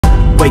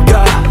Wake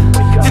up,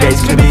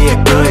 today's gonna be a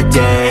good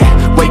day.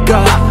 Wake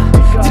up,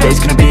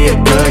 today's gonna be a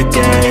good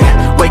day.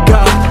 Wake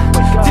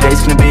up, today's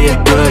gonna be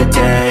a good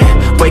day.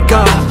 Wake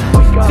up,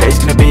 today's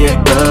gonna be a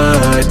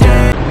good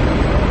day.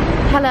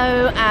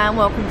 Hello and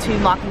welcome to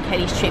Mark and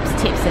Kelly's Trips,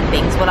 Tips and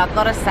Things. Well, I've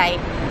got to say,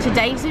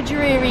 today's a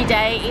dreary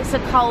day, it's a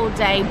cold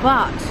day,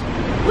 but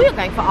we are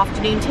going for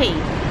afternoon tea.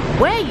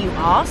 Where, you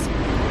ask?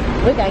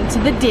 We're going to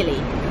the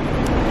Dilly.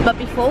 But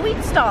before we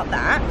start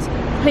that,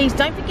 please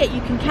don't forget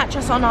you can catch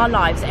us on our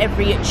lives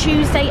every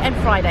Tuesday and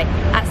Friday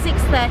at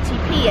 6:30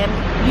 PM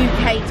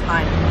UK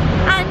time.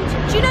 And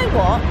do you know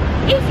what?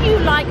 If you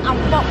like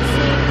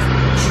unboxings,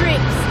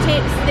 trips,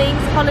 tips,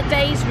 things,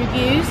 holidays,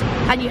 reviews,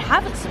 and you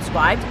haven't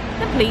subscribed,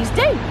 then please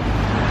do.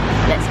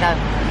 Let's go.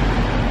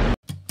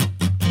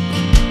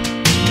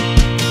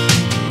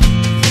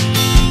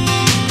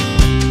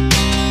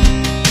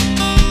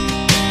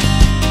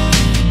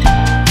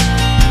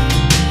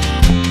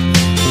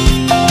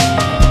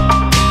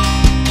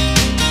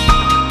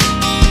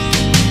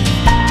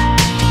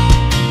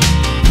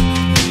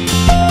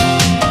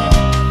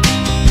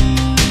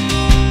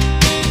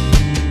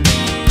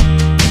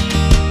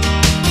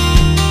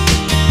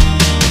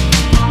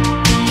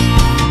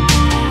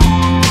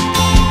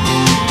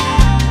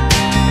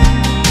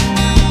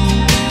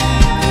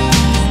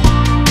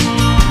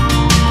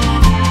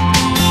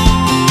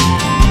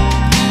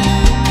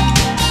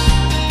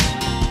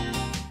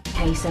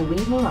 So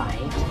we've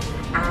arrived,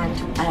 and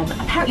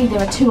apparently there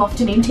are 2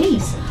 afternoon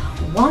teas.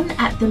 One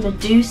at the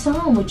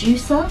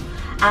Medusa,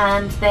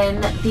 and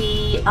then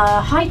the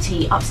high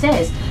tea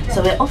upstairs.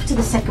 So we're off to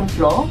the 2nd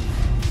floor.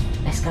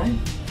 Let's go.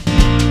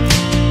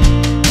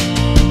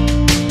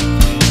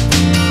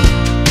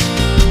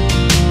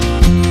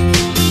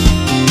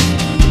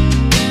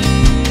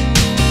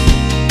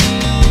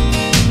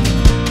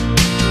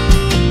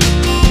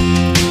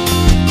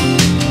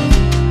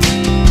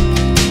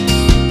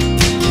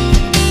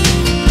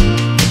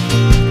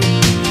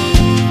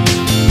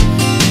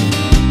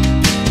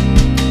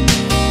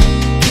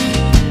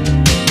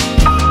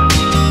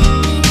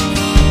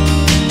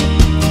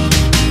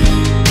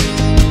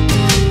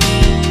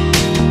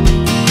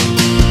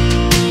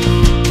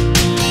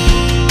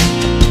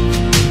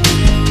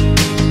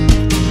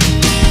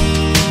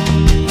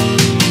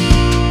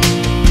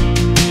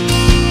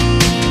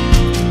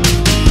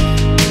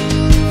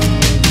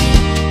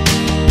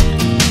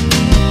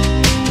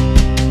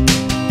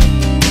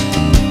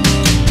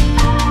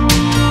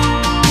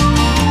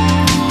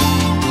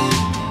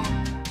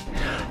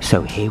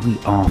 So here we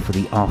are for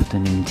the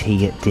afternoon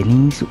tea at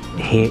Dilly's.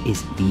 Here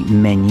is the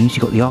menus.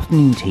 You've got the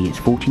afternoon tea, it's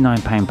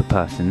 £49 per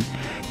person.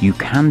 You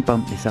can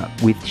bump this up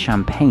with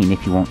champagne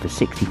if you want for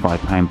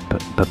 £65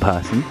 per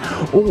person,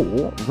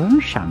 or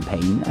rose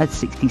champagne at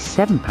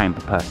 £67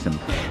 per person.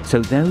 So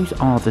those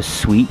are the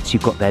sweets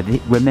you've got there.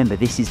 Remember,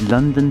 this is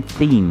London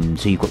themed.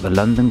 So you've got the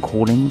London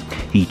Calling,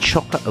 the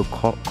Chocolate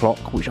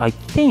O'Clock, which I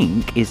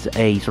think is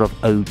a sort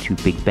of ode to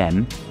Big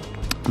Ben,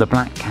 the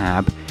Black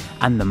Cab,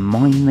 and the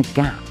Mind the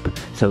Gap.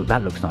 So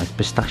that looks nice,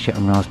 pistachio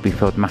and raspberry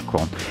filled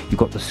macaron. You've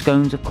got the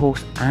scones, of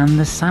course, and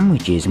the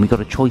sandwiches. And we've got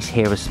a choice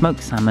here of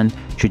smoked salmon,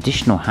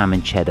 traditional ham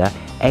and cheddar,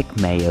 egg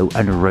mayo,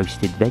 and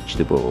roasted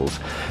vegetables.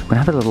 We're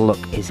gonna have a little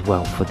look as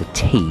well for the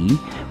tea.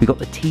 We've got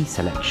the tea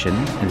selection.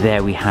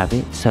 There we have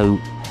it. So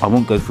I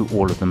won't go through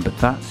all of them, but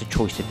that's the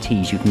choice of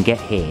teas you can get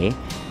here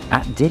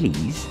at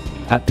Dilly's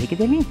at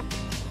Piccadilly.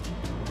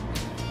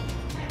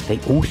 They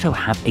also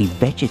have a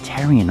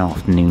vegetarian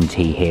afternoon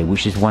tea here,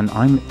 which is one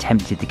I'm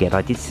tempted to get.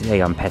 I did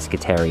say I'm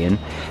pescatarian,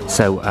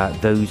 so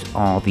those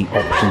are the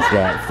options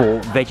there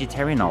for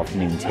vegetarian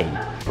afternoon tea.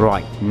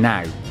 Right,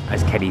 now,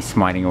 as Kelly's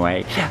smiling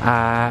away,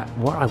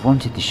 what I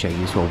wanted to show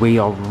you as well, we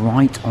are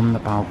right on the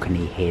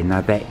balcony here.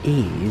 Now there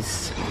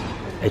is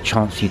a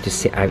chance for you to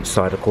sit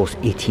outside. Of course,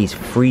 it is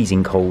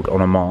freezing cold on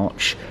a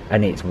march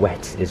and it's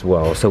wet as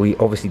well, so we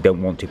obviously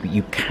don't want to, but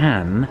you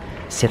can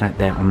sit out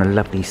there on a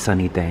lovely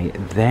sunny day.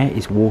 There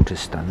is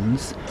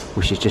Waterstones,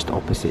 which is just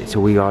opposite, so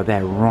we are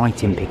there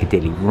right in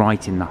Piccadilly,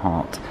 right in the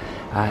heart.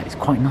 It's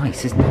quite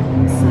nice, isn't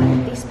it?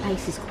 So this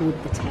place is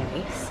called The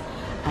Terrace,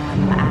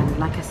 and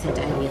like I said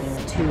earlier, there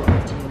are 2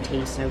 afternoon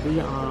teas, so we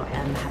are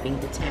having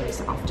The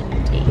Terrace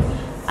afternoon tea,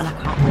 and I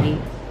can't wait.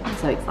 I'm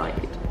so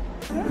excited.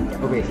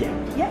 Okay,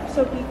 yeah. Yeah,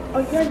 so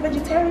are you guys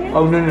vegetarian?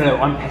 Oh, no,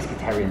 I'm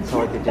pescatarian,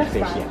 so I did just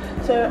fish, fine.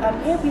 yeah. So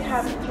here we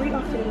have 3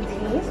 afternoon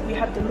teas. We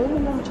have the normal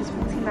one, which is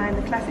 49,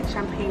 the classic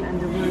champagne,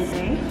 and the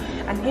rosé.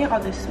 And here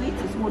are the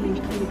sweets, it's all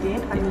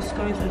included, and the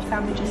scones and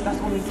sandwiches, that's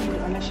all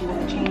included unless you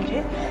want to change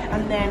it.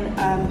 And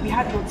then we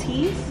have your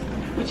teas,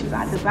 which is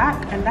at the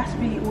back, and that's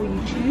really all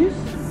you choose.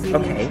 Really,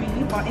 okay.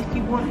 Truly. But if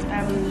you want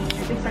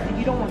if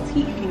you don't want tea,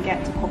 you can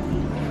get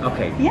coffee.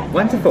 Okay. Yeah.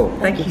 Wonderful.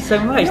 Thank you so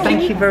much.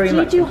 Thank you very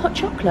much. Do you do hot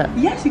chocolate?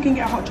 Yes, you can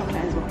get hot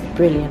chocolate as well.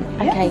 Brilliant.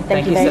 Okay, Yeah.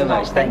 thank you very so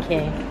much. much. Thank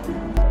you.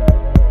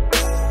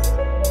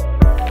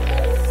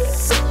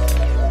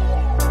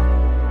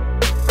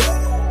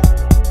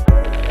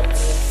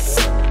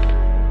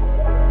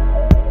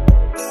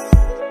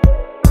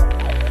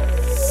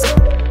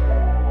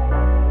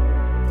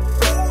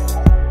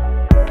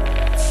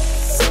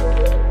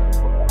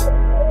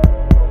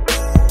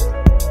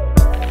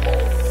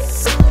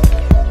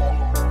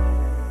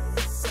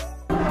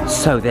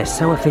 So they're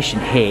so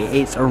efficient here.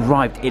 It's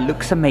arrived. It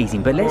looks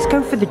amazing. But let's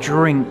go for the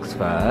drinks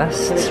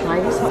first. Let's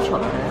try this hot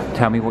chocolate.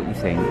 Tell me what you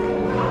think.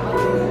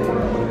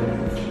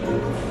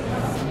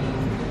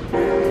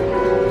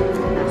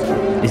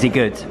 Is it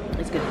good?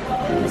 It's good.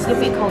 It's a little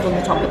bit cold on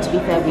the top, but to be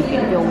fair, we've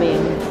been filming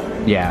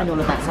and all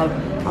of that, so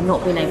I'm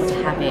not being able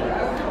to have it.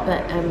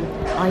 But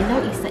I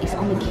noticed that it's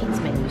on the kids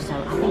menu, so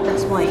I think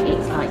that's why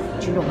it's like,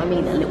 do you know what I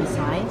mean, a little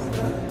size.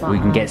 But, we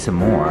can get some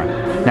more.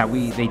 Now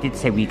they did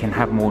say we can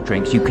have more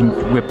drinks. You can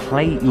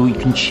you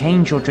can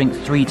change your drinks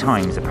 3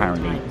 times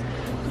apparently.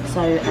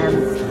 So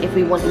if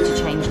we wanted to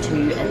change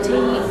to a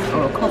tea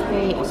or a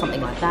coffee or something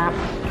like that,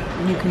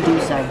 you can do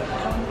so.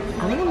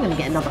 I think I'm going to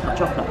get another hot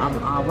chocolate.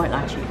 I won't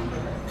lie to you.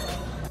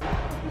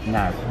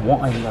 Now,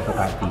 what I love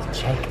about these,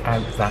 check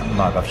out that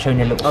mug. I've shown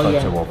you a little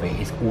photo of it.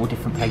 It's all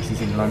different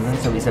places in London,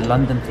 so it's a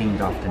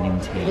London-themed afternoon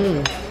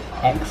tea.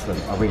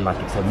 Excellent, I really like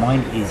it. So mine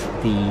is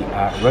the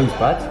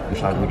rosebud,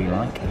 which I really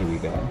like. Here we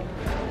go.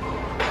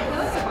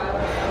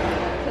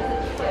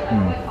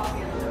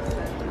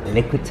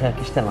 Liquid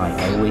Turkish delight,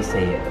 I always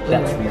say it.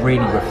 That's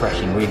really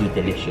refreshing, really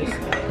delicious.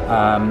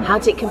 How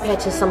does it compare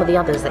to some of the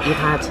others that you've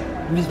had?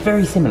 It's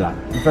very similar,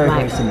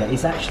 very similar.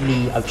 It's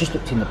actually, I've just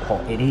looked in the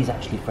pot, it is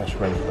actually fresh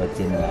rosebuds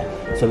in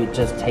there. So it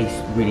just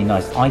tastes really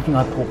nice. I think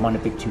I poured mine a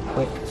bit too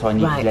quick, so I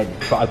need to let it,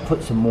 but I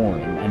put some more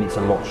in and it's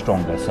a lot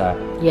stronger, so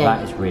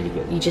that is really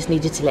good. You just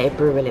needed to let it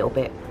brew a little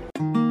bit.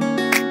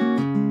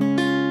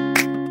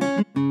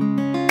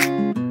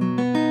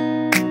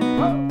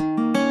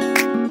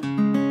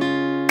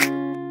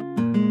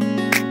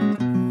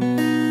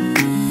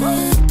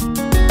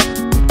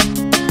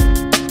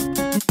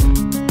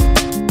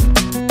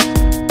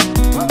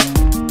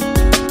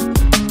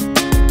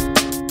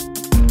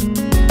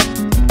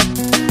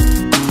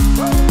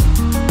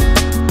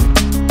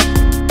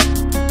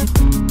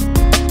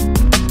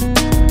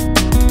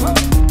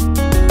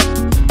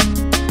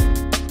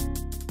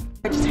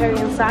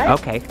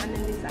 Okay. And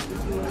then this side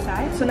is your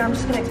side. So now I'm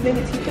just going to explain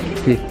it to you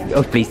quickly.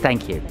 Oh, please,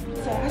 thank you.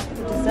 So as for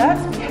the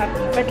desserts, we have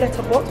the red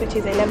letter box, which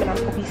is a lemon and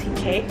poppy seed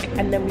cake,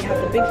 and then we have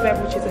the big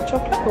bev, which is a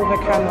chocolate with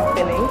a caramel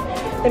filling.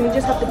 Then we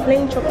just have the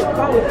plain chocolate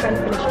bar with hand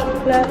finished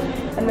chocolate,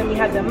 and then we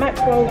have the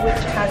macro,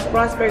 which has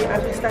raspberry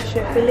and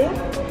pistachio filling.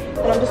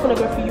 And I'm just going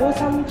to go through your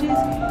sandwiches: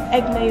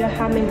 egg mayo,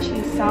 ham and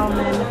cheese, salmon,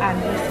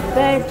 and roasted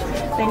veg.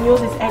 Then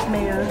yours is egg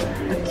mayo,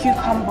 a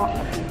cucumber,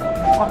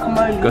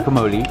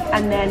 guacamole,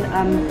 and then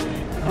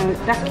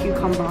that's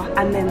cucumber,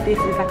 and then this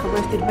is like a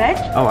roasted veg.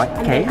 Alright, and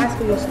okay. then as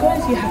for your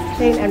scones, you have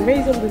plain and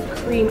raisin with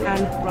cream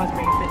and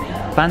raspberry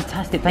filling.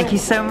 Fantastic, thank you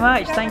so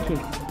much, thank you.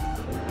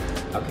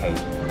 Okay,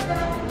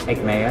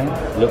 egg mayo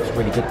looks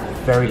really good,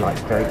 very light,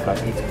 very close.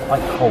 It's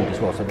quite cold as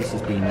well, so this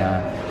has been,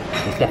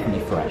 it's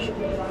definitely fresh.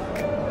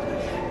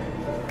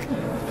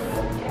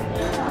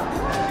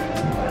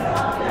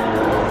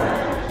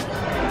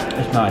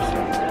 It's nice.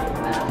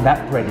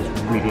 That bread is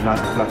really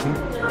nice and fluffy.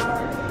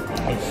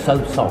 It's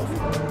so soft.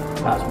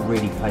 That's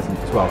really pleasant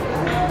as well.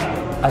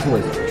 As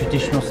always,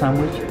 traditional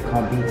sandwich,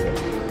 can't beat it.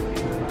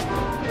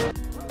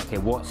 Okay,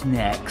 what's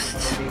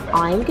next?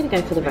 I'm going to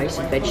go for the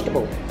roasted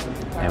vegetable.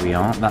 There we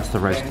are, that's the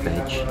roast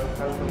veg.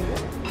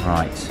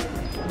 Right.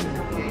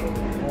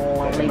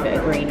 Oh, a little bit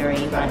of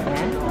greenery right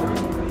there.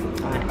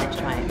 Alright, let's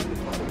try it.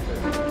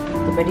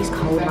 The bread is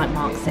cold, like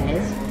Mark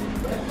says.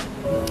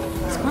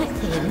 It's quite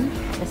thin.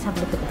 Let's have a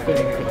look at the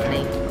filling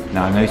quickly.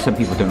 Now, I know some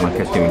people don't like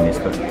us doing this,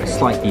 but a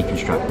slight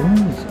deconstruct.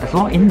 There's a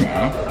lot in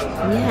there.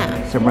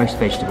 Yeah. Some roast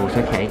vegetables,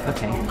 okay.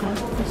 Okay,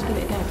 let's give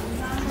it a go.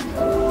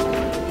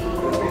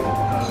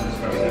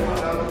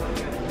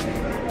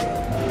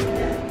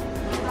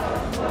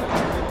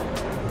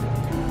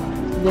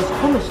 There's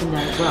hummus in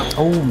there as well.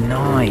 Oh,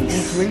 nice.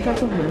 It's really good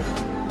hummus.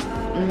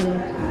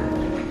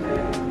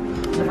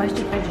 The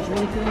roasted veg is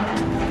really good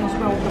as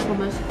well with the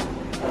hummus.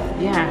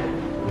 Yeah.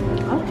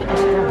 I'll get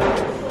this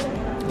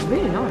down.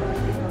 Really nice.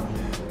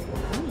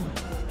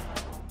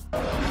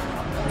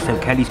 So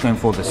Kelly's going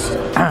for the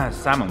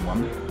salmon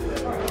one.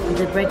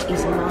 The bread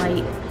is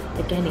light.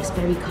 Again, it's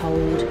very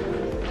cold.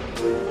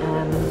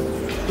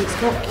 It's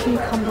got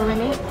cucumber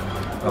in it.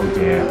 Oh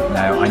dear.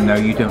 Now, I know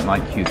you don't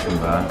like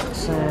cucumber.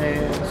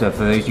 So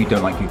for those who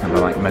don't like cucumber,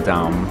 like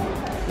Madame.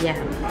 Yeah.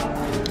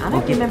 I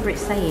don't remember it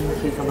saying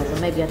cucumber, so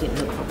maybe I didn't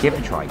look properly. Give it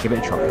a try, give it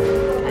a try.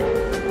 Okay.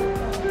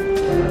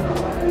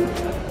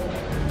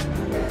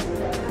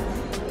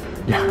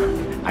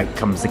 Out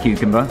comes the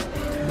cucumber.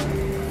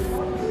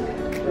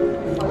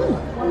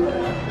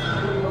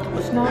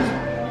 It's nice.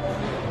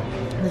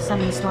 The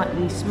salmon's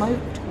slightly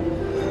smoked.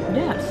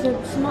 Yeah, it's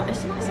a nice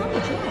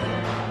sandwich, yeah.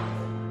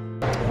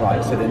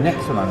 Right, so the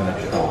next one I'm going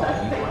to try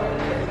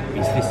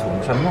is this one,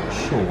 which I'm not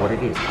sure what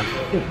it is. I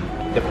think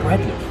the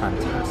bread looks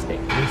fantastic.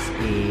 This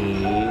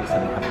is,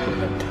 let me have a quick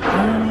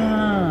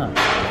look.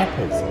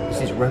 Peppers.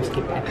 This is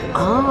roasted peppers.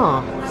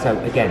 Ah. So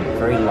again,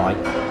 very light.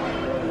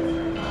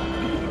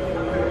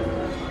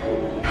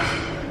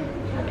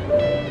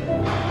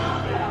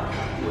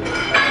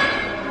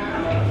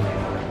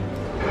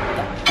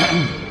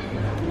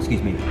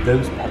 excuse me,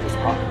 those peppers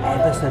are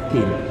ever so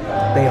thin.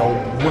 They are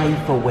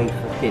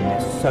wafer thin. They're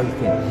so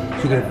thin.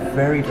 So you get a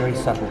very, very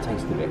subtle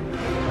taste of it.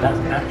 That's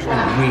actually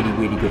really,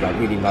 really good. I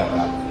really like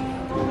that.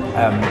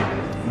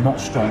 Not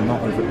strong,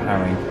 not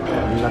overpowering.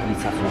 A lovely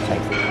subtle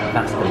taste.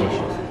 That's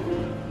delicious.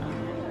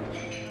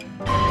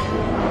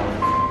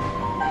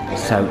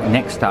 So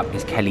next up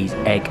is Kelly's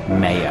egg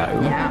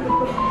mayo. Yeah.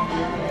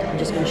 I'm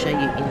just going to show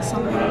you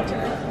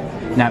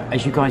inside. Now,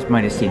 as you guys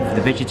might have seen, for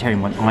the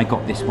vegetarian one, I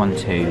got this one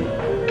too.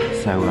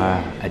 So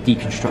a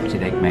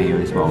deconstructed egg mayo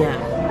as well. Yeah.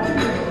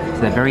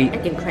 So they're very...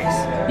 Egg and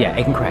cress. Yeah,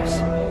 egg and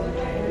cress.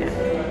 Yeah.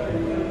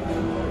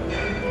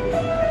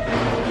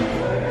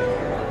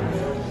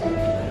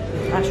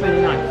 That's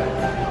really nice.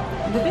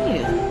 The thing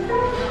is,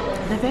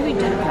 they're very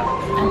delicate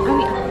and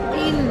only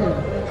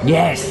thin.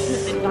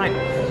 Yes! Like,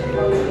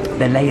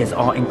 the layers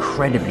are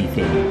incredibly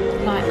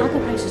thin. like other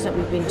places that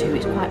we've been to,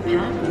 it's quite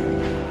packed.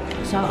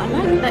 So I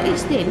like that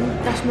it's thin.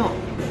 That's not,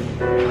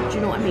 do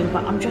you know what I mean?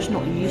 But I'm just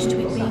not used to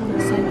it being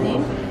so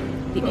thin.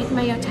 The egg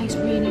mayo tastes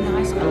really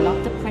nice. I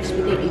love the press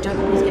with it. You don't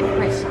always get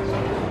press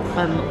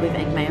with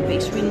egg mayo, but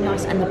it's really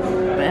nice. And the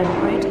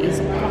bread is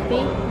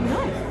fluffy.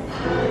 Nice.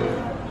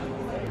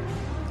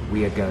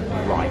 We are going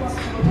right.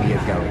 We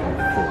are going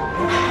full.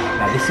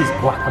 Now this is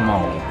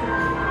guacamole.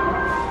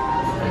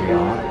 There we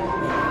are.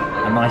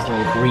 A nice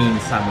little green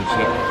sandwich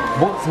here.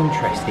 What's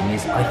interesting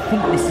is I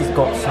think this has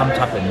got some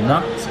type of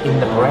nuts in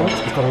the bread.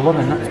 It's got a lot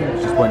of nuts in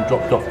it, just one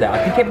dropped off there.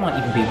 I think it might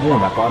even be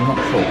warmer, but I'm not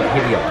sure. But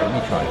here we are. Let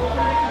me try.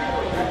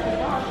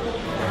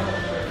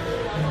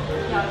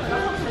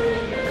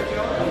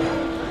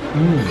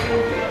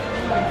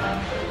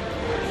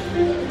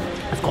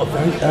 It's got a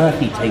very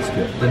earthy taste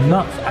to it. The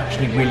nuts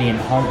actually really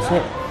enhance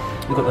it.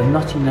 You've got the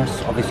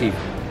nuttiness, obviously,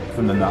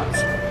 from the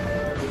nuts.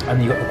 And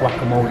you've got the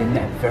guacamole in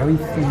there. Very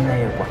thin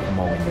layer of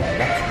guacamole in there.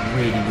 That's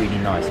really, really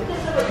nice.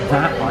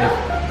 That,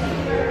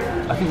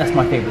 I think that's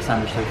my favourite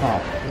sandwich so far.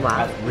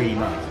 Wow. That's really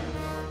nice.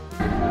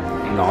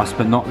 Last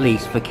but not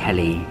least for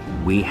Kelly,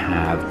 we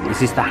have,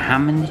 this is the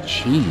ham and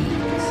cheese.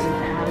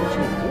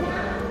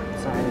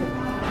 So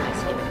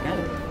let's give it a go.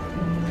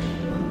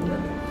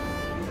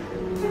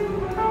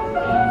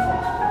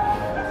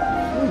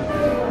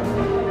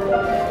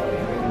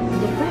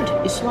 The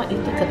bread is slightly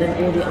thicker than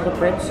all the other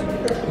breads.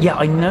 Yeah,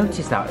 I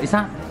noticed that. Is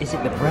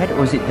it the bread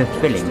or is it the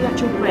filling? It's the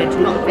actual bread,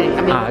 not the filling.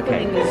 I mean, the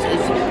okay. filling is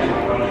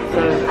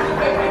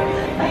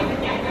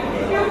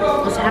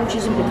it's ham,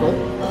 cheese and pickle.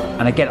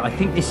 And again, I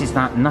think this is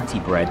that nutty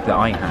bread that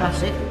I have.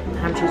 Classic,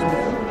 ham, cheese and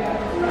pickle.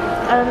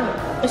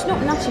 It's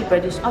not nutty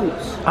bread, it's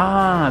oats.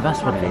 Ah,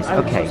 that's what it is.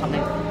 Oats Okay. or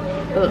something.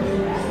 But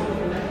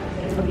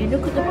if you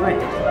look at the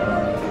bread,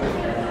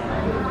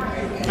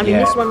 I mean,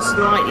 this one's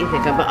slightly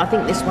thicker, but I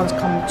think this one's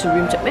come to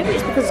room temperature. Maybe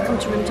it's because it's come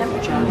to room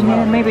temperature as well.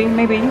 Yeah, maybe.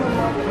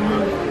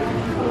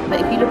 But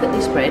if you look at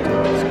this bread,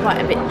 it's quite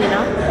a bit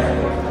thinner.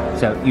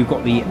 So you've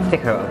got the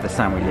thicker of the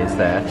sandwiches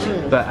there.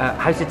 But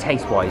how's it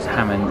taste-wise,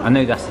 ham and... I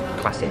know that's a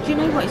classic. Do you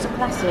know what? It's a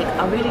classic.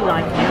 I really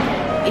like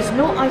it. It's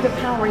not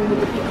overpowering with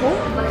the pickle.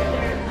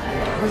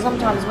 Because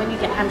sometimes when you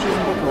get ham, cheese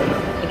and pickle,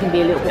 it can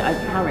be a little bit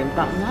overpowering.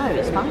 But no,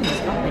 it's fine.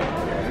 It's lovely.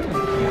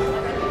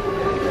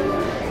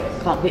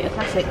 Can't beat a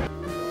classic.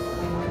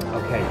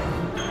 Okay.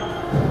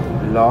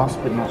 Last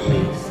but not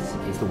least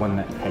is the one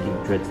that Kelly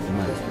dreads the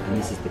most, and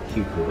this is the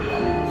cucumber one.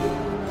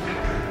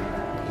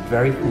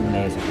 Very thin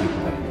layers of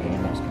cucumber in here.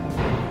 Let's go.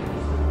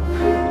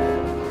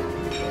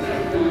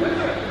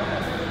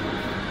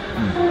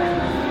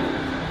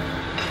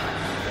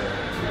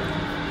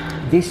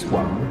 This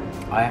one,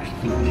 I actually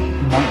think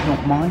you might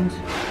not mind,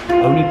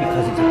 only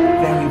because it's a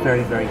very,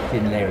 very, very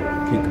thin layer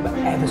of cucumber,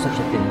 ever such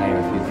a thin layer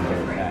of cucumber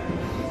in there.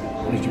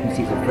 As you can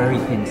see, it's a very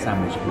thin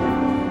sandwich.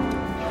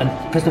 And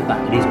because of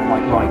that, it is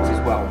quite light as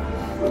well.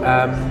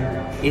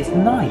 It's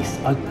nice.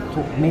 I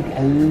thought maybe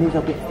a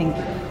little bit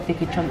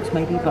thicker chunks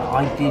maybe, but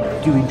I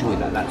do enjoy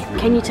that. That's really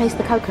Can you taste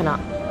the coconut?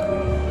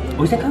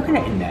 Oh, is there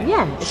coconut in there?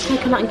 Yeah, it's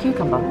coconut and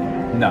cucumber.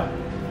 No,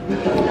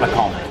 I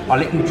can't. I'll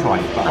let you try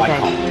it, but I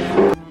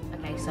can't.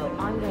 Okay, so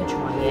I'm going to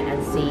try it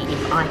and see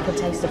if I can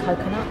taste the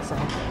coconut. So.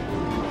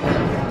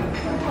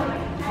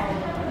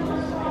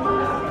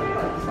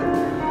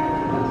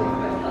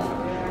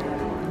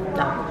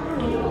 No.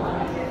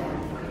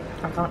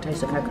 I can't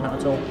taste the coconut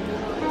at all.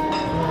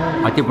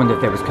 I did wonder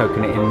if there was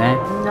coconut in there.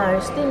 No,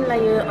 it's thin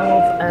layer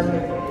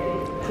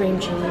of cream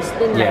cheese,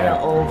 thin layer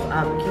of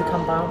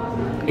cucumber.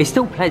 It's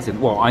still pleasant.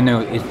 Well, I know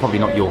it's probably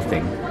not your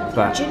thing,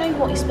 but... Do you know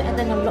what? It's better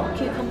than a lot of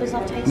cucumbers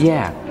I've tasted.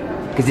 Yeah,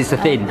 because it's a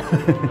thin.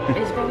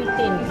 It's very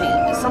thin,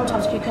 but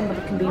sometimes cucumber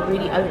can be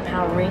really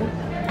overpowering.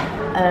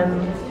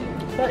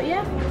 But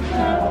yeah,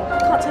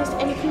 can't taste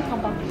any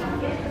cucumber.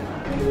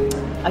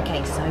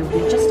 Okay, so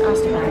we just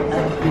asked about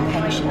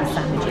replenishing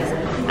sandwiches,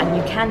 and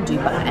you can do,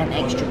 but at an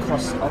extra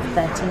cost of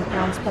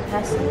 £13 per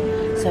person.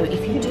 So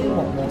if you do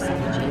want more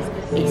sandwiches,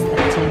 it's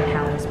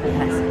 £13 per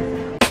person.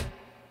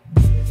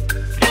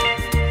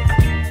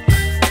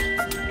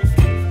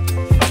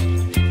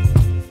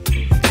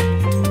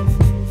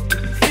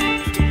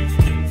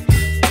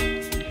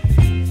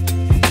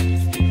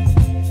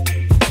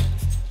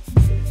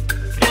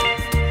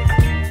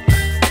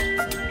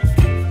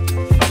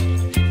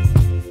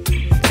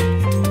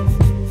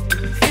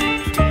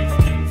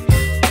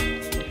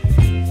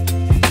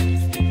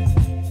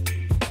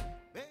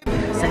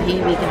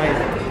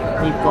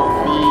 We've got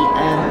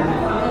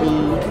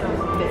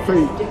the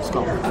fruit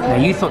scone. Now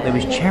you thought there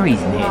was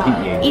cherries in here,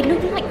 didn't you? It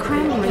looked like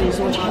cranberries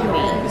or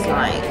cherries.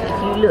 Like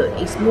if you look,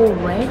 it's more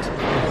red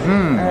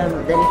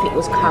than if it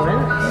was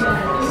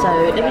currants. So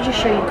let me just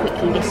show you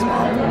quickly this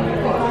one.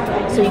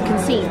 So you can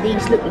see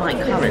these look like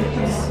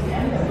currants.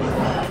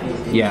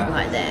 Yeah.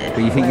 Right there.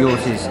 But you think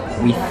yours is?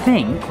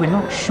 We're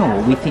not sure.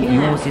 We think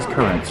yours is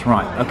currants,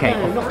 right? Okay.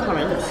 No, not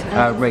currants.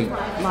 Right,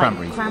 Like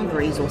cranberries.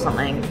 cranberries or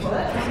something. So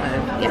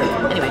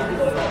yeah. Anyway,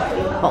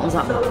 bottoms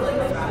up.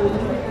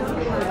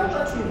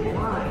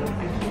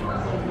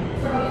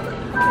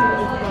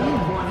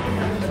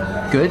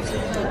 Good.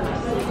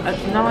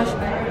 It's nice.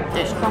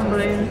 It's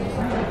crumbling.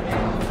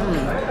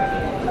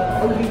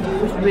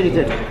 It's really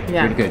good.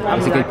 Yeah. Really good. I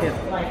It's a really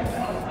good- like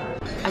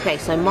it. Okay,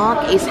 so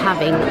Mark is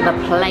having the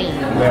plain.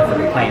 We're for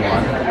the plain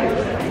one.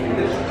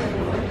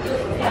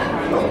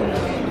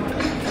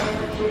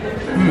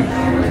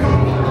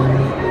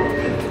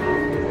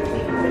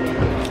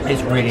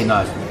 It's really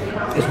nice.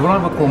 It's what I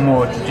would call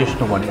more a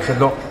traditional one. It's a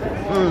lot.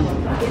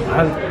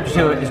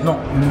 So it's not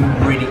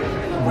really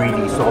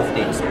soft.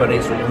 But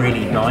it's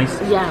really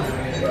nice. Yeah.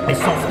 It's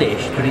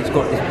softish, but it's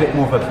got this bit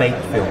more of a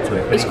baked feel to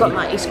it. But It's got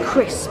like, it's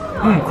crisp.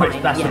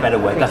 crisp. That's Yeah, the better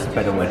word. crisp. That's the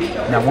better word.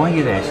 Now, while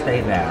you're there,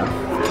 stay there.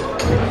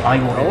 I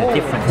ordered a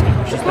different tea,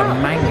 which is the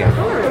mango.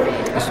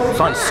 It's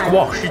like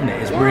squash, isn't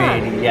it? It's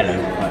really yellow.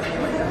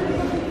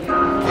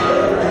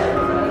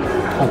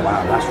 Oh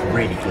wow, that's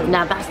really good.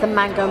 Now that's the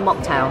mango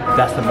mocktail.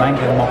 That's the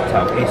mango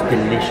mocktail. It's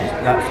delicious.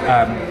 That's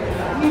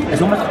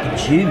it's almost like a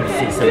juice.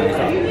 It's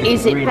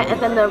Is it really better good.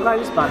 than the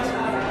rosebud?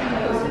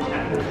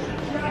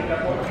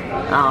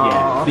 Oh,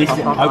 Yeah, this is,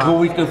 I've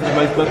always go for the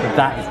rosebud, but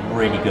that is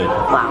really good.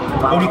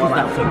 Wow. Only because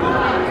that's so good.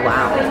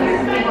 Wow.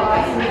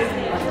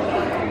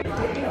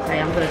 Okay,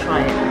 I'm gonna try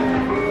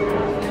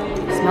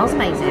it. It smells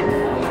amazing.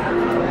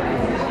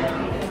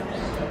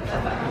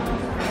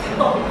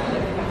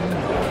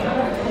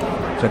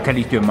 So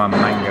Kelly's doing my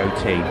mango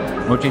tea.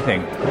 What do you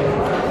think?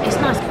 It's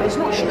nice, but it's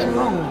not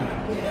strong.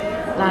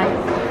 Like,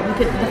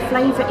 the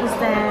flavour is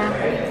there.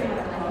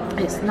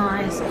 It's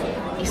nice.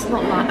 It's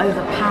not like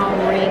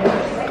overpowering.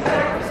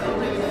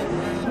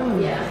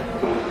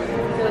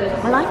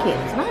 I like it.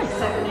 It's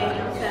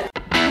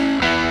nice.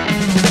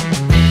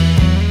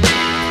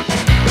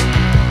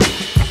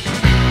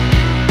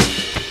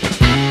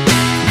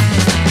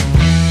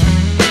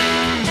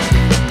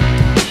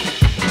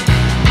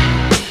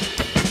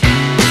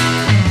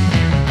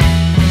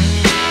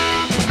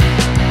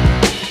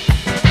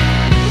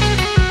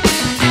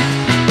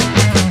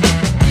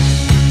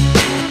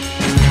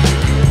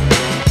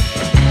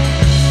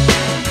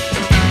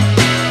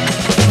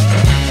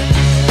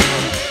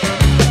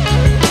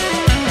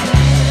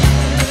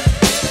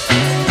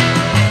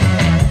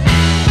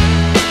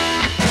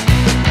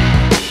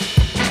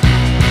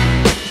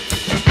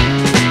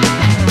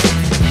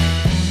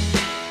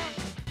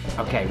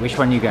 Okay, which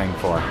one are you going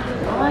for?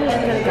 I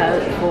am going to go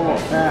for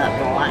the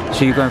black.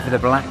 So you're going for the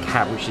black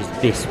cat, which is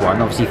this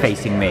one, obviously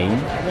facing me.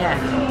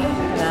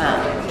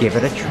 Yeah. Give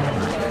it a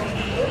try.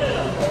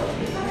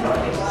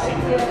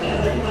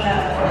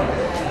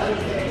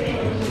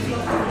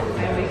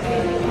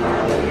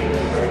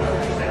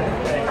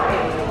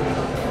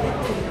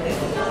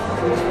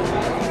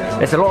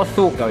 There's a lot of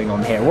thought going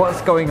on here.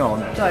 What's going on?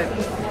 So,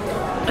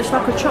 it's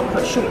like a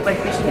chocolate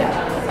shortbread biscuit.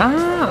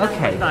 Ah,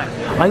 okay. No.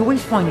 I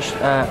always find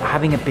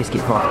having a biscuit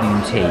for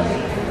afternoon tea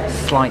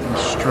slightly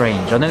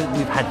strange. I know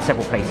we've had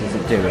several places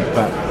that do it,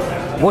 but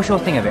what's your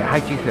thing of it? How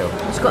do you feel?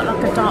 It's got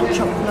like a dark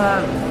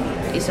chocolate.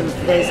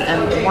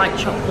 There's white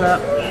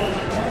chocolate.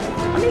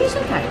 I mean, it's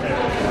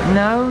okay.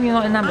 No, you're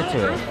not enamoured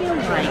to I it. feel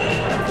like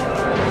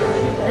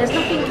there's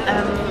nothing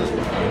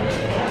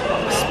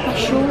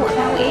special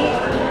about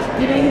it.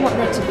 You know, you want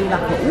there to be like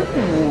a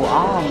ooh,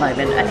 ah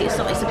moment, and it's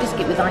not. It's a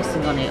biscuit with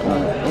icing on it,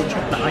 or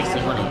chocolate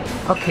icing on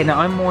it. Okay, now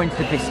I'm more into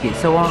the biscuit,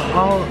 so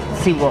I'll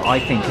see what I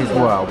think as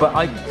well. But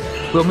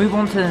we'll move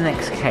on to the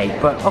next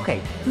cake. But okay,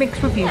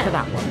 mixed review for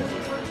that one.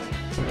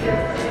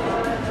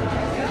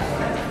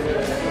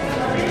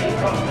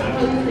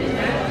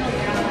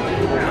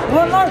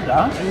 Well, I like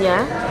that.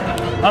 Yeah.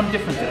 I'm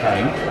different to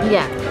Kay.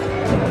 Yeah.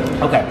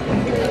 Okay,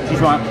 she's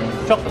right.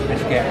 Chocolate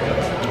biscuit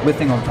with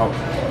thing on top.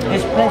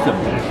 It's pleasant.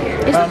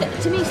 It's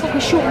like, to me, it's like a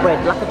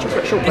shortbread, like a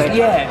chocolate shortbread.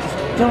 Yeah,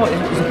 you know what?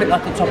 It's a bit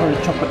like the top of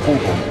a chocolate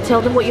bourbon.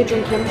 Tell them what you're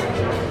drinking.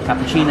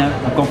 Cappuccino.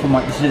 I've gone for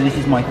this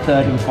is my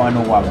third and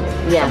final one.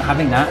 Yeah. I'm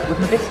having that with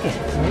my biscuit.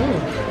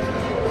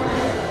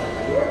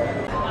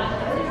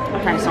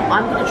 Okay, so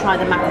I'm going to try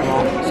the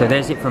macaron. So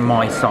there's it from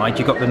my side.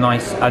 You've got the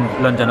nice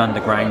London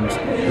Underground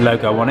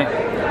logo on it.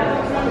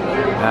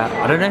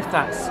 I don't know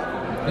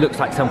if looks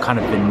like some kind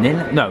of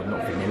vanilla. No,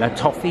 not vanilla.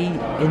 Toffee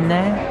in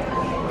there.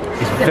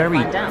 It's very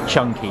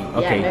chunky.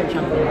 Okay, Yeah, very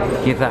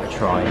chunky. give that a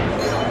try.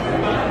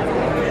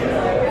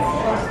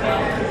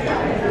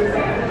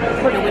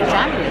 Put it with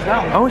jam in it as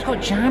well. Oh, it's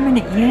got jam in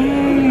it.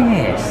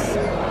 Yes.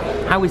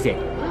 How is it?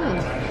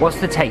 What's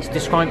the taste?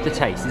 Describe the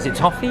taste. Is it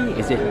toffee?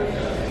 Is it?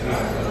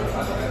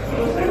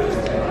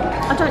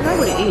 I don't know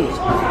what it is.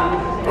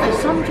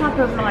 It's some type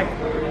of like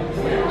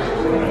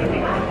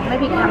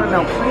maybe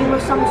caramel cream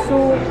of some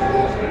sort,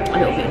 a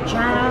little bit of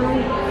jam.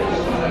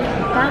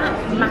 That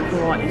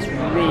macaron is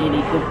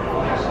really good.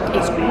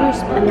 It's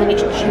crisp and then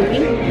it's chewy.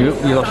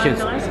 You lost,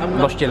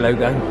 Nice. your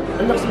logo.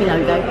 I lost my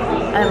logo.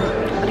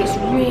 But it's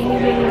really,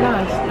 really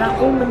nice. That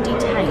almondy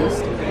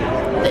taste,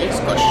 that it's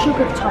got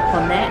sugar top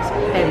on there, it's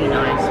very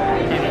nice.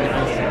 Very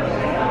nice.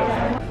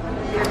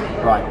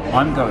 Right,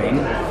 I'm going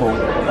for,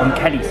 on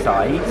Kelly's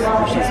side,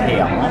 which is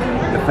here,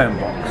 the phone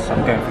box.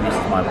 I'm going for this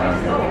as my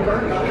one.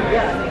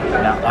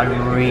 Now, I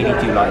really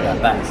do like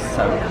that. That is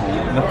so cool.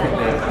 Look at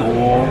the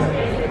door.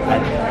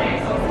 And,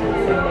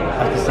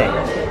 I have to say,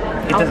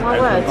 it doesn't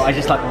open, but I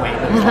just like the way it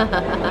looks.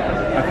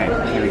 Okay,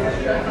 here we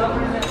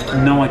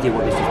go. No idea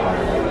what this is, by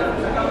the way.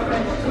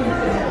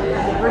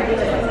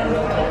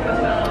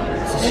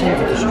 It's a shame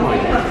to destroy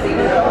it.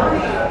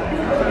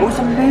 Oh, it's a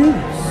moose.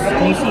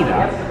 Can you see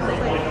that?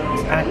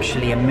 It's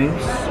actually a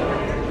moose.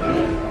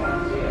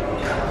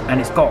 And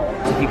it's got,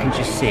 if you can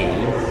just see,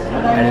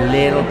 a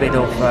little bit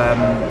of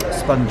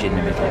sponge in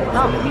the middle. So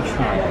let me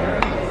try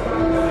it.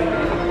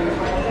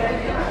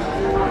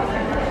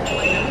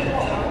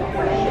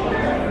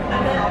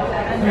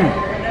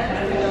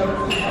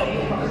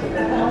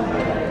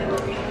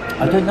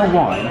 I don't know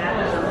why.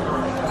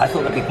 I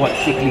thought that'd be quite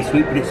sickly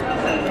sweet, but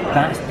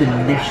that's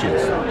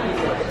delicious.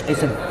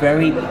 It's a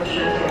very,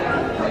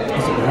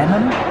 is it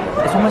lemon?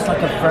 It's almost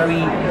like a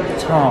very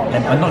tart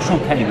lemon. I'm not sure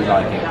Kelly would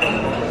like it.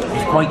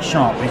 It's quite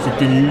sharp, but it's a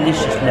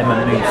delicious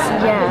lemon mousse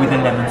with a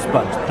lemon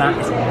sponge. That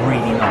is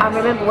really nice. I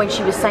remember when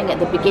she was saying at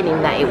the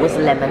beginning that it was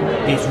lemon.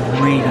 It's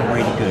really,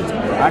 really good.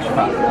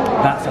 Actually,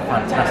 that's a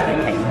fantastic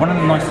cake. One of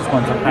the nicest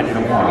ones I've had in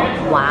a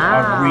while.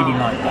 Wow. I really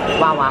like that.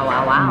 Wow, wow,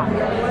 wow, wow.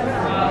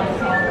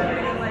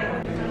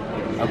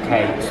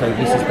 Okay, so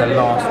this is the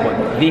last one.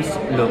 This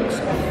looks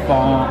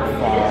far,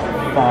 far,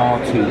 far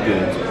too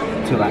good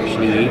to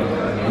actually eat.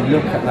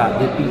 Look at that,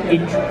 the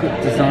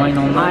intricate design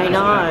on that. I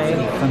know. Is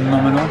absolutely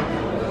phenomenal.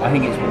 I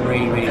think it's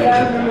really, really good.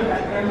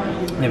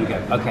 There we go,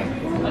 okay.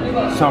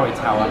 Sorry,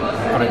 Tower,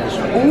 I've got to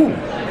destroy. Ooh! I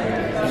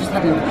just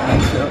had a look at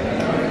this, look.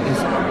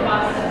 There's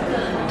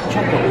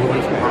chocolate all the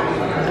way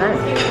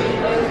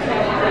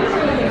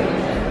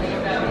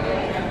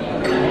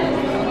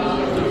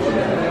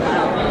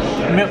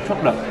through. Milk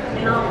chocolate.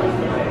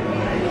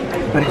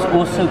 But it's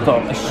also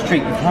got a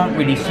streak, you can't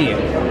really see it.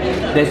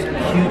 There's a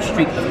huge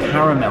streak of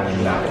caramel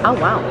in that. Oh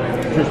wow.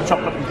 There's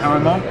chocolate and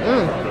caramel.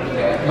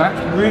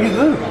 That's really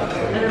good.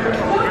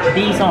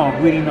 These are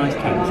really nice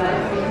cakes.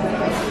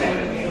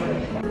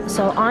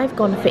 So I've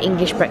gone for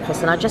English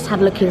breakfast and I just had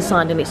a look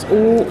inside and it's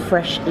all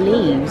fresh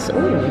leaves.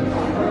 Ooh.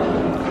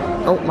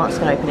 Oh, Mark's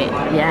gonna open it.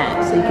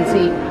 Yeah, so you can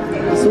see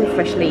it's all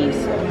fresh leaves.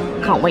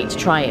 Can't wait to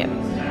try it.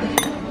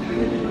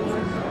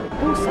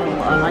 Also,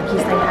 what I like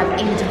is they have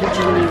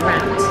individually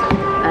wrapped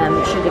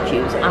sugar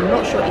cubes. I'm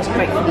not sure it's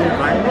great for the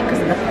environment because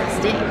of the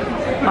plastic,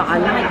 but I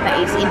like that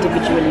it's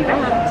individually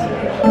wrapped.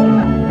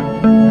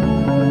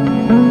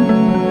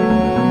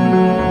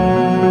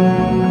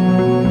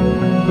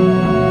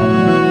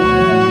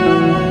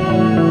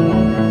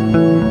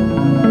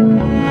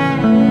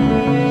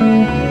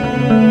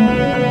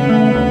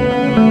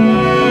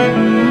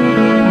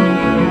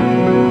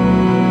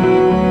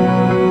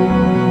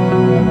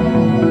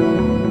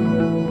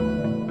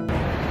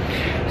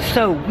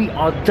 So we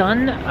are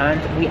done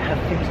and we have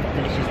finished the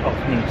delicious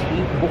afternoon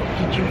tea. What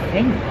did you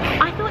think?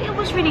 I thought it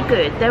was really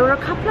good. There were a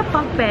couple of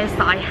bugbears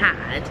that I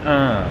had,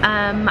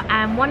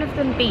 and one of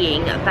them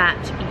being that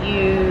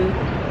you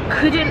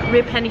couldn't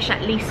replenish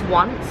at least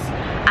once,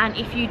 and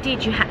if you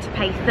did, you had to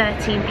pay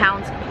 £13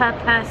 per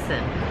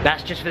person.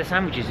 That's just for the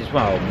sandwiches as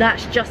well?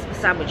 That's just for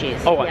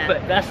sandwiches. Alright, yeah.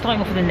 but that's starting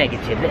off with a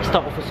negative. Let's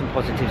start off with some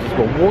positives as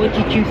well. What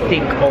did you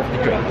think of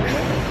the drinks?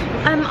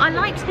 I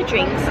liked the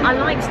drinks. I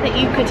liked that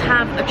you could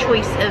have a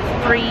choice of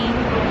 3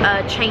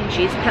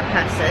 changes per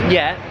person.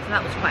 Yeah. So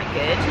that was quite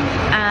good.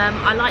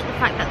 I like the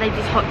fact that they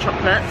did hot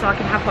chocolate, so I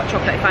could have hot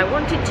chocolate if I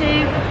wanted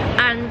to.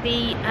 And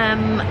the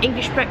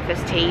English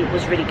breakfast tea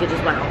was really good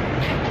as well.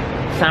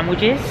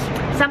 Sandwiches?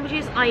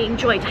 Sandwiches I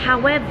enjoyed.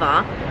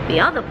 However, the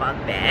other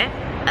bugbear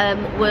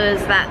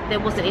was that there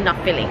wasn't enough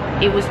filling.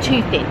 It was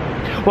too thin.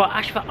 Well,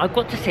 actually, I've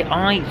got to say,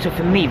 so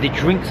for me, the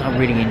drinks I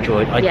really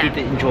enjoyed. I did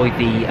enjoy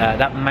the,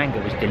 that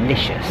mango was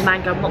delicious.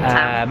 Mango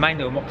mocktail.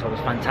 Mango mocktail was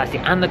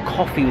fantastic. And the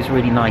coffee was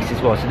really nice as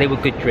well, so they were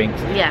good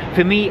drinks. Yeah.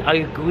 For me, I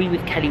agree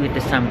with Kelly with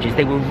the sandwiches.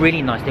 They were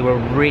really nice. They were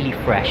really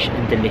fresh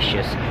and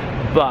delicious.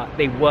 But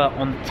they were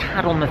on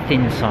tad on the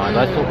thin side.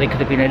 I thought they could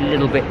have been a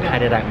little bit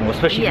padded out more,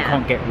 especially if you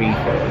can't get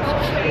refills.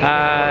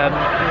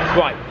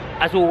 Right,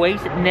 as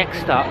always,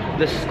 next up,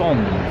 the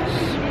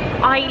scones.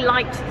 I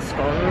liked the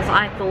scones.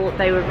 I thought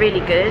they were really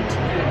good.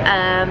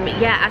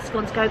 Yeah, as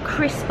scones go,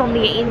 crisp on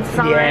the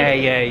inside.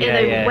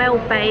 Yeah. Well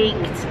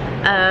baked.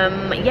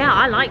 Yeah,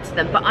 I liked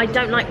them, but I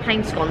don't like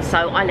plain scones,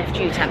 so I left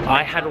you to have them.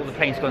 I had all the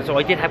plain scones, so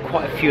I did have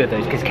quite a few of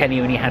those because Kenny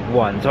only had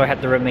one, so I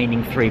had the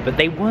remaining 3, but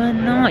they were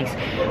nice.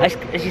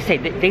 As you say,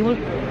 they were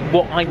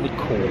what I would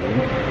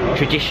call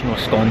traditional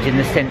scones in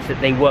the sense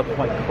that they were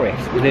quite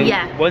crisp.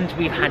 The ones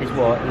we've had as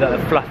well that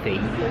are fluffy,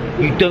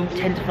 you don't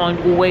tend to find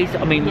always.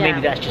 I mean,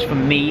 maybe that's just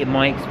from me and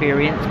my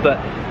experience, but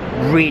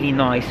really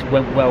nice,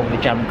 went well with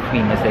the jam and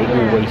cream as they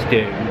always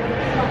do.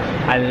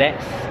 And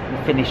let's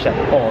finish up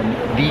on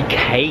the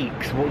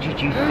cakes. What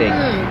did you think?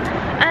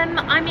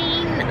 I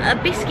mean,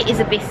 a biscuit is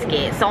a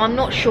biscuit, so I'm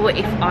not sure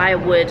if I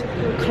would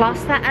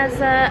class that as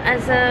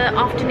a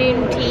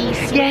afternoon tea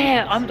sweet.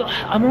 Yeah,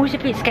 I'm always a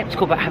bit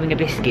skeptical about having a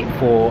biscuit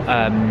for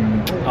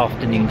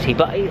afternoon tea,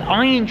 but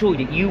I enjoyed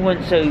it. You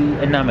weren't so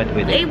enamoured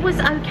with it. It was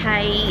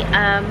okay.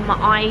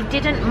 I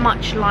didn't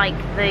much like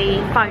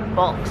the phone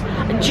box.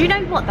 Do you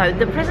know what though?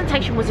 The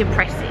presentation was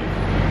impressive.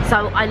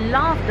 So I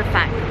loved the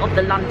fact of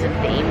the London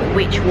theme,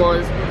 which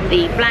was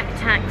the black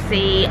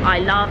taxi. I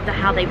loved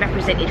how they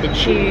represented the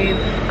tube.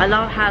 I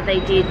love how they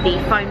did the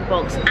phone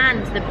box,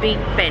 and the Big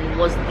Ben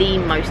was the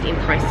most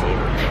impressive,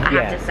 I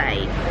have to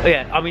say.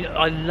 Yeah, I mean,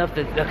 I love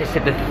the, like I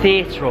said, the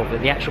theatre of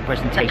it, the actual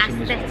presentation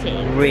was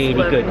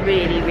really good.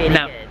 Really good.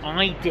 Now,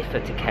 I differ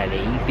to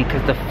Kelly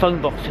because the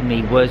phone box for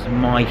me was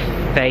my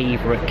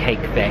favourite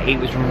cake there. It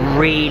was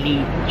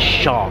really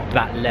sharp,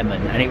 that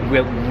lemon, and it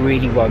went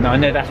really well. Now I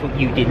know that's what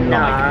you didn't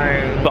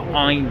like, but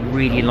I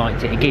really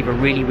liked it. It gave a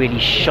really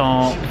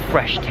sharp,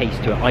 fresh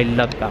taste to it. I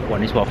loved that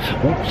one as well.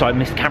 Oops, sorry, I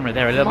missed camera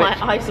there a little bit.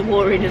 My eyes are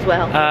watering as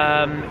well.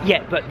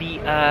 Yeah, but the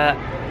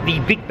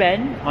Big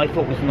Ben I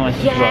thought was nice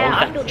as well.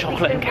 I thought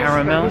chocolate and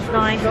caramel was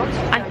nice.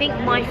 I think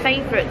my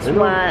favourites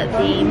were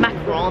the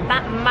macaron.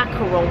 That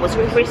macaron was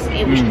crisp.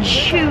 It was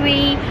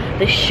chewy.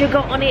 The sugar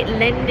on it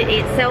lended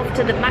itself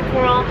to the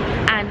macaron,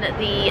 and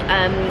the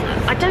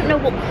I don't know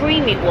what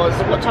cream it was,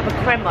 or what type of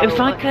crema. It was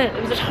like a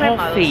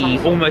toffee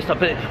almost.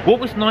 But what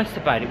was nice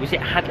about it was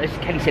it had, as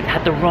Kelly said, it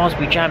had the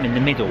raspberry jam in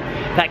the middle.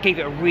 That gave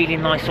it a really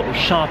nice sort of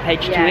sharp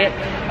edge to it.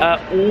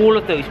 All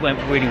of those went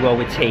really well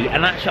with tea.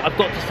 And actually, I've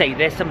got to say,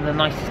 they're some of the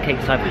nicest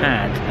cakes I've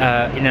had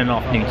in an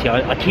afternoon tea.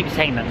 I keep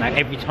saying that now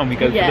every time we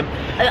go for them.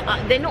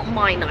 They're not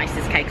my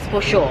nicest cakes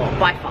for sure,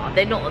 by far.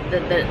 They're not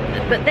but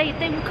they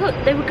were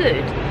good. They were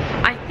good.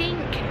 I think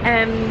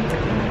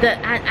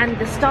and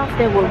the staff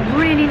there were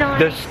really nice.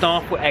 The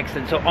staff were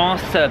excellent. So our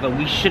server,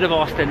 we should have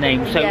asked her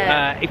name. So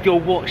if you're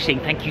watching,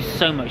 thank you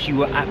so much. You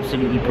were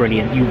absolutely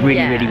brilliant. You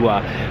really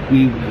were.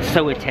 We were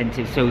so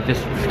attentive. So the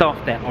staff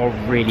there are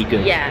really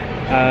good.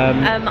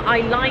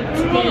 I liked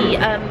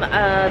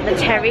the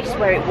terrace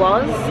where it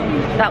was.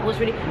 That was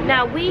really.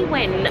 Now we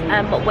went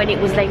when it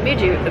was Le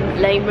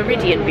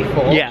Meridian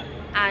before.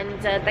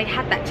 And they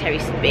had that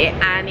terrace bit,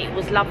 and it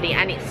was lovely,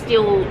 and it's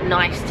still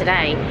nice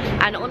today.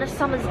 And on a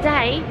summer's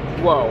day,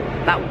 whoa,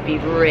 that would be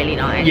really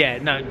nice. Yeah,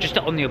 no, just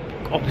on the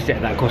opposite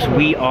of that, of course,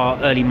 we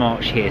are early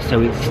March here,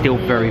 so it's still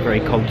very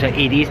cold. So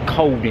it is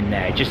cold in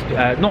there, just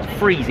not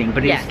freezing,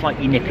 but it's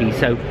slightly nippy.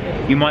 So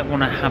you might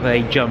want to have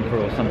a jumper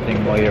or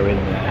something while you're in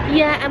there.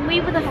 Yeah, and we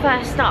were the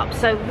first up.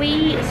 So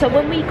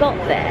when we got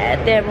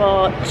there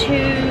are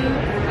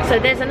two. So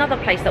there's another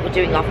place that were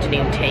doing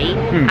afternoon tea,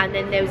 and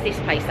then there was this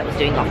place that was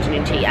doing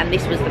afternoon tea, and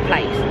this was the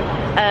place.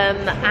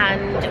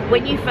 And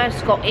when you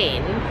first got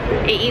in,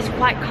 it is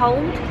quite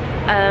cold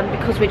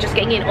because we're just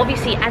getting in.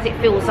 Obviously, as it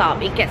fills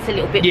up, it gets a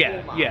little bit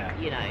warmer,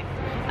 you know.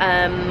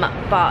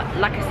 But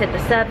like I said,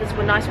 the servers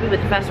were nice. We were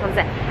the first ones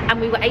there,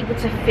 and we were able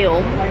to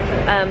film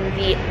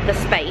the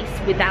space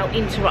without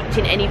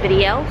interrupting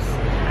anybody else.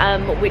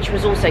 Which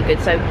was also good.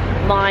 So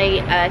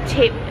my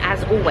tip,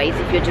 as always,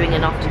 if you're doing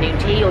an afternoon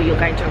tea or you're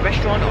going to a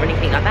restaurant or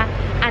anything like that,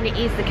 and it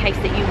is the case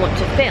that you want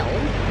to film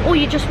or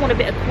you just want a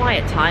bit of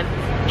quiet time,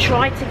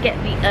 try to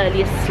get the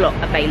earliest slot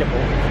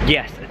available.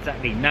 Yes,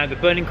 exactly. Now the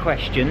burning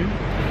question,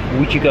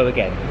 would you go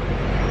again?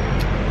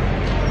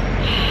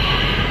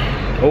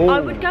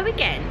 I would go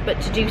again, but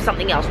to do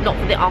something else, not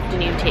for the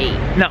afternoon tea.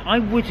 No, I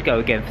would go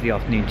again for the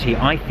afternoon tea.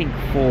 I think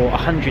for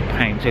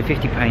 £100, so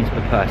 £50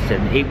 per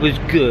person, it was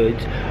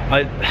good.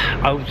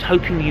 I was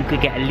hoping you could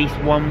get at least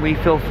one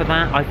refill for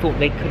that. I thought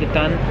they could have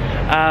done.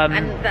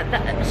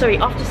 And sorry,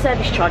 after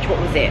service charge, what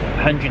was it?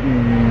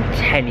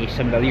 110-ish,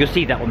 something like that. You'll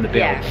see that on the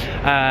bill.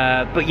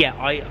 But yeah,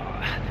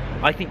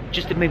 I think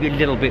just maybe a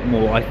little bit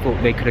more. I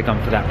thought they could have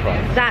gone for that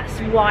price. That's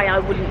why I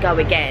wouldn't go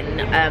again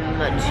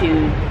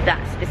to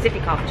that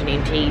specific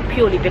afternoon tea,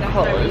 purely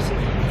because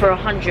for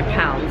 £100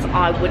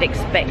 I would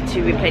expect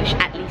to replenish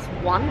at least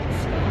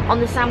once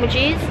on the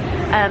sandwiches,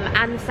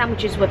 and the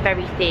sandwiches were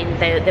very thin.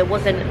 There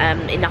wasn't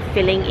enough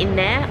filling in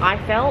there, I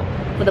felt,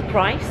 for the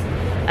price.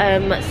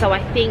 So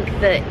I think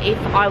that if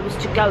I was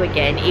to go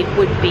again, it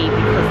would be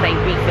because they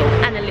refilled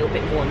and a little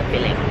bit more on the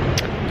filling.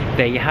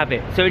 there you have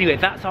it. So anyway,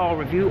 that's our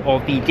review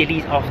of the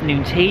Dilly's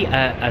Afternoon Tea.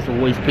 As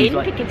always, please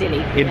Piccadilly.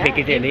 In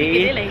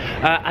Piccadilly.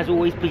 As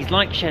always, please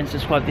like, share and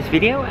subscribe to this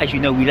video. As you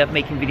know, we love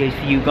making videos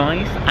for you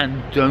guys.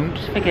 And don't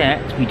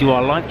forget, we do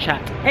our live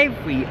chat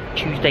every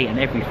Tuesday and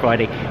every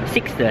Friday,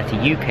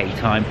 6:30 UK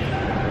time,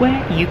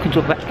 where you can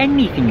talk about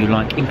anything you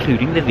like,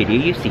 including the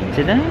video you've seen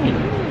today.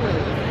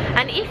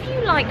 And if you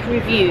like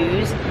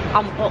reviews,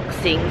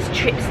 unboxings,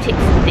 trips,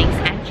 tips and things,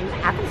 and you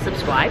haven't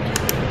subscribed,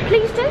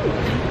 please do.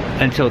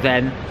 Until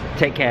then,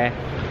 take care,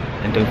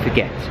 and don't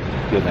forget,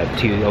 you're never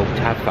too old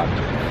to have fun.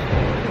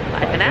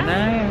 Bye for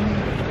now.